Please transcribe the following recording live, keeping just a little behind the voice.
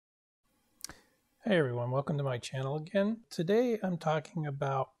Hey everyone, welcome to my channel again. Today I'm talking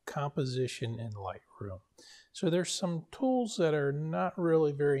about composition in Lightroom. So there's some tools that are not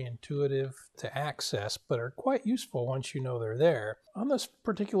really very intuitive to access, but are quite useful once you know they're there. On this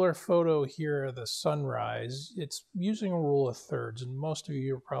particular photo here, the sunrise, it's using a rule of thirds, and most of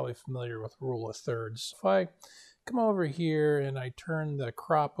you are probably familiar with rule of thirds. If I come over here and I turn the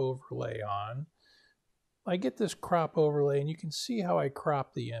crop overlay on, I get this crop overlay, and you can see how I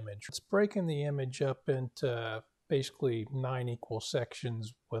crop the image. It's breaking the image up into basically 9 equal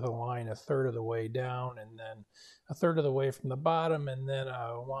sections with a line a third of the way down, and then a third of the way from the bottom, and then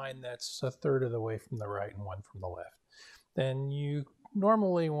a line that's a third of the way from the right and one from the left. Then you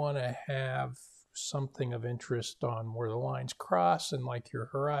normally want to have something of interest on where the lines cross, and like your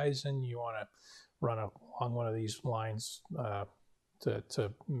horizon, you want to run along one of these lines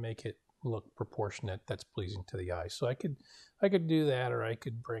to make it look proportionate, that's pleasing to the eye. So I could do that, or I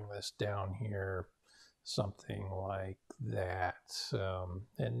could bring this down here, something like that,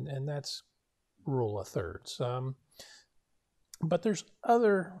 and that's rule of thirds. But there's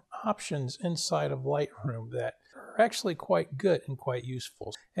other options inside of Lightroom that are actually quite good and quite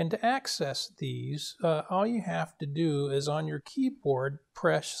useful. And to access these, all you have to do is on your keyboard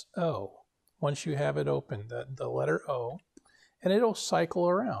press O. Once you have it open, the letter O, and it'll cycle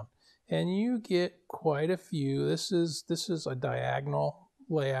around. And you get quite a few. This is a diagonal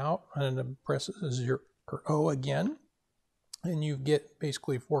layout, and then press your O again, and you get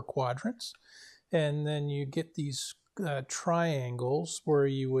basically 4 quadrants. And then you get these triangles where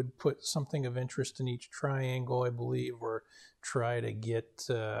you would put something of interest in each triangle, I believe, or try to get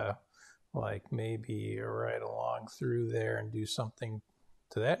like maybe right along through there and do something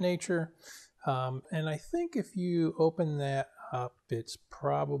to that nature. And I think if you open that up, it's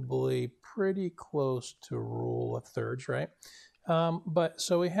probably pretty close to rule of thirds, right? But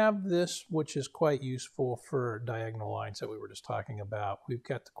so we have this, which is quite useful for diagonal lines that we were just talking about. We've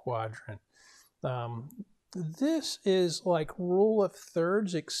got the quadrant. This is like rule of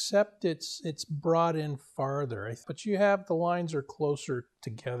thirds, except it's brought in farther. But you have the lines are closer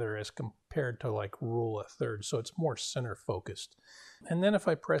together as compared to like rule of thirds, so it's more center focused. And then if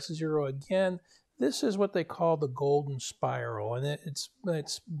I press 0 again, this is what they call the golden spiral, and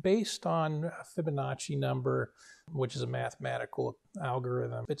it's based on a Fibonacci number, which is a mathematical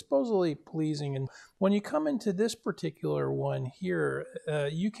algorithm. It's supposedly pleasing, and when you come into this particular one here,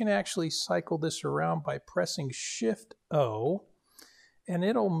 you can actually cycle this around by pressing Shift-O, and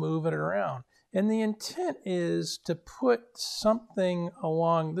it'll move it around. And the intent is to put something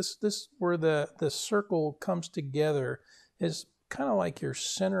along this where the circle comes together is kind of like your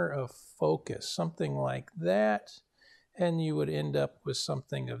center of focus, something like that, and you would end up with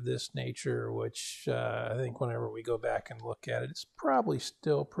something of this nature, which I think whenever we go back and look at it, it's probably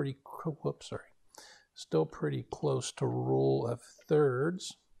still pretty, still pretty close to rule of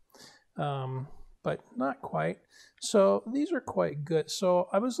thirds, but not quite. So these are quite good. So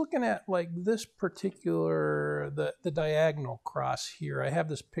I was looking at like this particular, the diagonal cross here. I have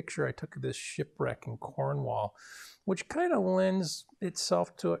this picture I took of this shipwreck in Cornwall, which kind of lends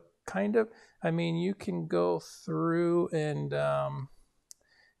itself to it, kind of. I mean, you can go through and,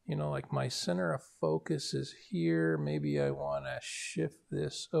 you know, like my center of focus is here. Maybe I want to shift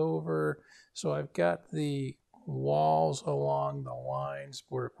this over. So I've got the walls along the lines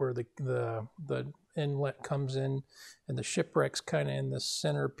where the inlet comes in, and the shipwreck's kind of in the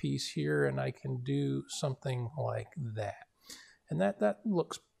center piece here, and I can do something like that. And that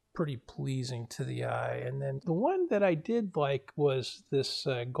looks pretty pleasing to the eye. And then the one that I did like was this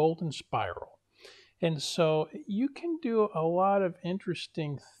golden spiral. And so you can do a lot of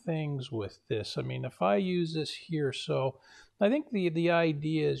interesting things with this. I mean, if I use this here, so I think the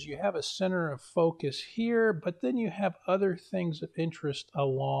idea is you have a center of focus here, but then you have other things of interest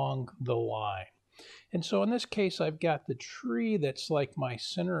along the line. And so in this case, I've got the tree that's like my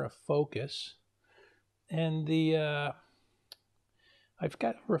center of focus, and I've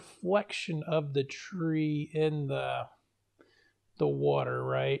got reflection of the tree in the water,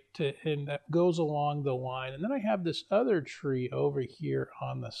 right? And that goes along the line. And then I have this other tree over here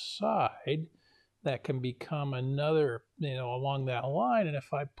on the side that can become another, you know, along that line. And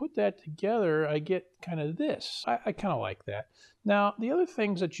if I put that together, I get kind of this. I kind of like that. Now, the other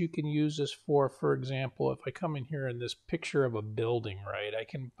things that you can use this for example, if I come in here in this picture of a building, right,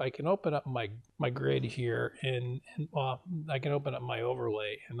 I can open up my grid here, and I can open up my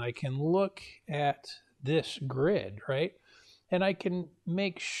overlay, and I can look at this grid, right? And I can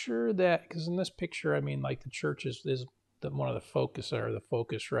make sure that, because in this picture, I mean, like the church is one of the focus, or the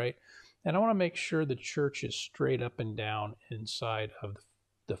focus, right? And I want to make sure the church is straight up and down inside of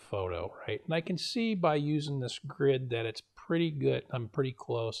the photo, right? And I can see by using this grid that it's pretty good. I'm pretty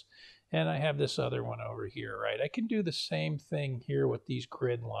close. And I have this other one over here, right? I can do the same thing here with these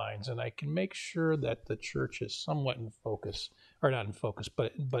grid lines, and I can make sure that the church is somewhat in focus, or not in focus,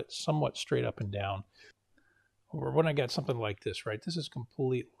 but somewhat straight up and down. Or when I got something like this, right? This is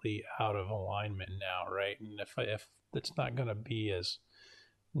completely out of alignment now, right? And if it's not going to be as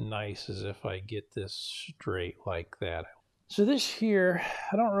nice as if I get this straight like that. So this here,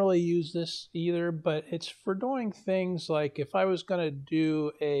 I don't really use this either, but it's for doing things like if I was going to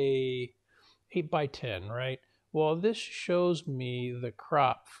do a 8x10, right? Well, this shows me the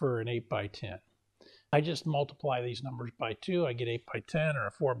crop for an 8x10. I just multiply these numbers by 2. I get 8x10 or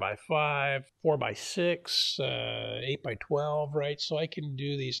a 4x5, 4x6, 8x12, right? So I can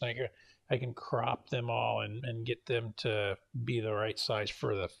do these, and I can crop them all and get them to be the right size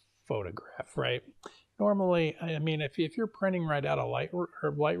for the photograph, right? Normally, I mean, if you're printing right out of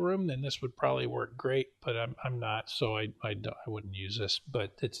Lightroom, then this would probably work great, but I'm not, so I wouldn't use this,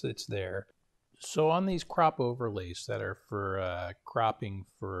 but it's there. So on these crop overlays that are for cropping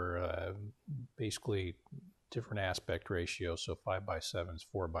for basically different aspect ratios, so 5x7s,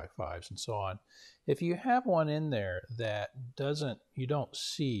 4x5s, and so on. If you have one in there that you don't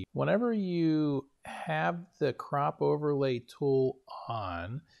see, whenever you have the crop overlay tool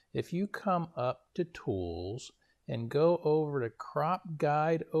on, if you come up to tools and go over to crop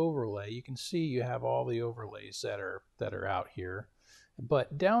guide overlay, you can see you have all the overlays that are out here.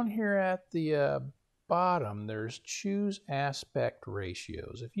 But down here at the bottom, there's choose aspect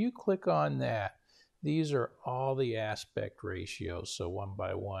ratios. If you click on that, these are all the aspect ratios. So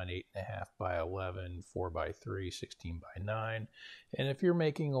 1x1, 8.5x11, 4x3, 16x9. And if you're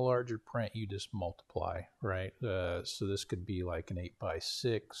making a larger print, you just multiply, right? So this could be like an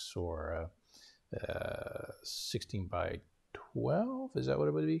 8x6 or a 16x12. Is that what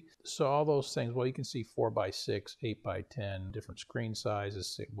it would be? So all those things, well, you can see 4x6, 8x10, different screen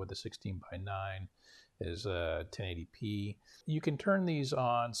sizes with a 16x9 is 1080p. You can turn these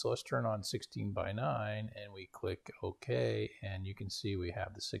on. So let's turn on 16x9 and we click OK, and you can see we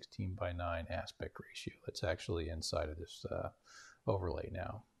have the 16x9 aspect ratio. That's actually inside of this overlay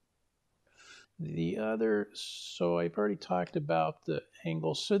now. So I've already talked about the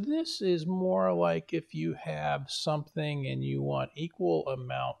angle. So this is more like if you have something and you want equal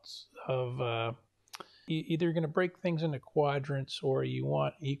amounts of, either going to break things into quadrants, or you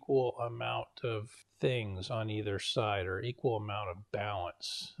want equal amount of things on either side, or equal amount of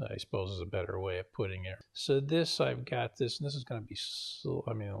balance, I suppose is a better way of putting it. So I've got this, and this is going to be,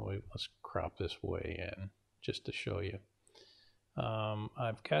 let's crop this way in just to show you.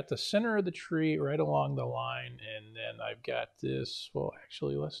 I've got the center of the tree right along the line, and then I've got this. Well,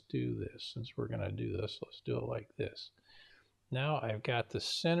 actually, let's do this. Since we're going to do this, let's do it like this. Now I've got the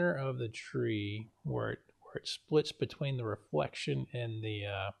center of the tree where it splits between the reflection and the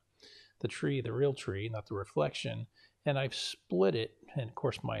tree, the real tree, not the reflection, and I've split it. And of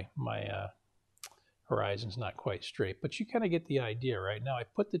course, my horizon's not quite straight, but you kind of get the idea, right? Now I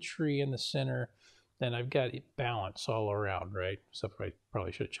put the tree in the center. Then I've got it balanced all around, right? Except I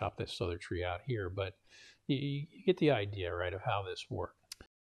probably should have chopped this other tree out here, but you get the idea, right, of how this works.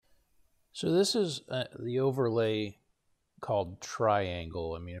 So this is the overlay called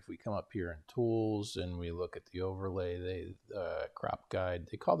triangle. I mean, if we come up here in tools and we look at the overlay, crop guide,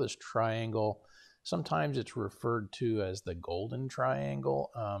 they call this triangle. Sometimes it's referred to as the golden triangle.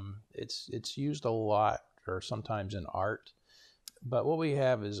 It's used a lot, or sometimes in art. But what we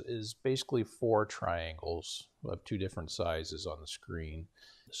have is basically 4 triangles of 2 different sizes on the screen.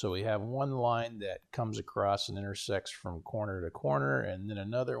 So we have one line that comes across and intersects from corner to corner, and then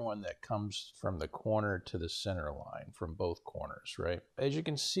another one that comes from the corner to the center line from both corners, right? As you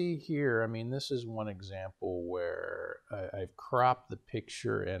can see here, I mean, this is one example where I've cropped the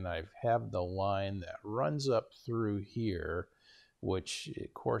picture and I have the line that runs up through here, which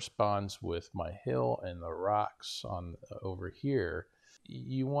corresponds with my hill and the rocks on over here.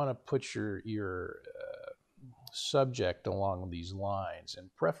 You want to put your subject along these lines,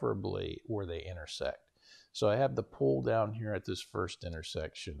 and preferably where they intersect. So I have the pool down here at this first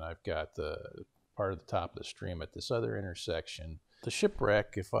intersection. I've got the part of the top of the stream at this other intersection. The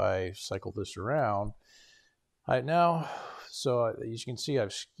shipwreck, if I cycle this around, so as you can see,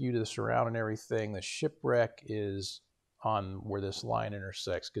 I've skewed this around and everything. The shipwreck is on where this line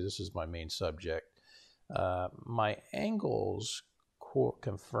intersects, because this is my main subject. My angles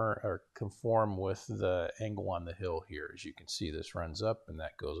conform with the angle on the hill here. As you can see, this runs up and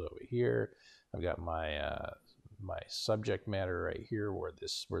that goes over here. I've got my my subject matter right here where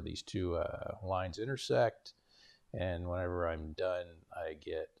these 2 lines intersect, And whenever I'm done, I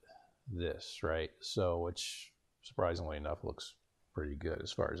get this, right? So, which surprisingly enough looks pretty good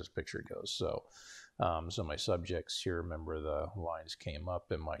as far as this picture goes. So, so my subjects here, remember the lines came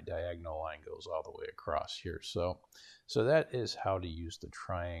up and my diagonal line goes all the way across here. So that is how to use the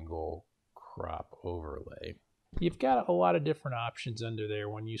triangle crop overlay. You've got a lot of different options under there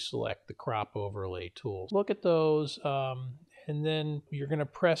when you select the crop overlay tool. Look at those, and then you're going to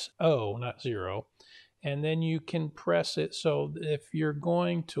press O, not 0. And then you can press it. So if you're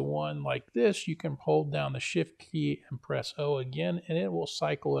going to one like this, you can hold down the shift key and press O again, and it will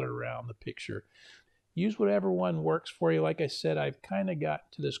cycle it around the picture. Use whatever one works for you. Like I said, I've kind of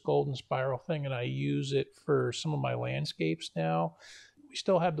got to this golden spiral thing, and I use it for some of my landscapes now. We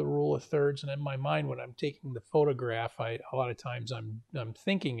still have the rule of thirds, and in my mind, when I'm taking the photograph, a lot of times I'm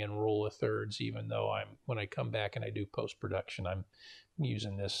thinking in rule of thirds, even though when I come back and I do post-production, I'm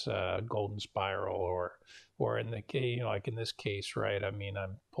using this golden spiral, or in the case, like in this case, right? I mean,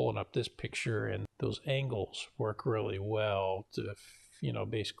 I'm pulling up this picture, and those angles work really well to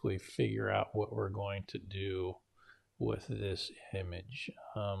basically figure out what we're going to do with this image.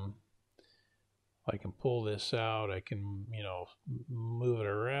 I can pull this out, I can, move it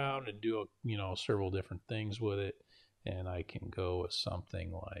around and do, several different things with it. And I can go with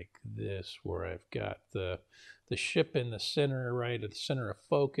something like this, where I've got the ship in the center, right at the center of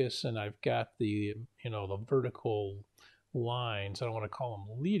focus, and I've got the, the vertical lines. I don't want to call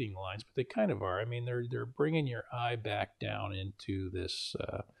them leading lines, but they kind of are. I mean, they're bringing your eye back down into this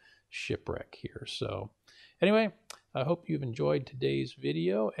shipwreck here. So anyway, I hope you've enjoyed today's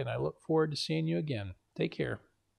video, and I look forward to seeing you again. Take care.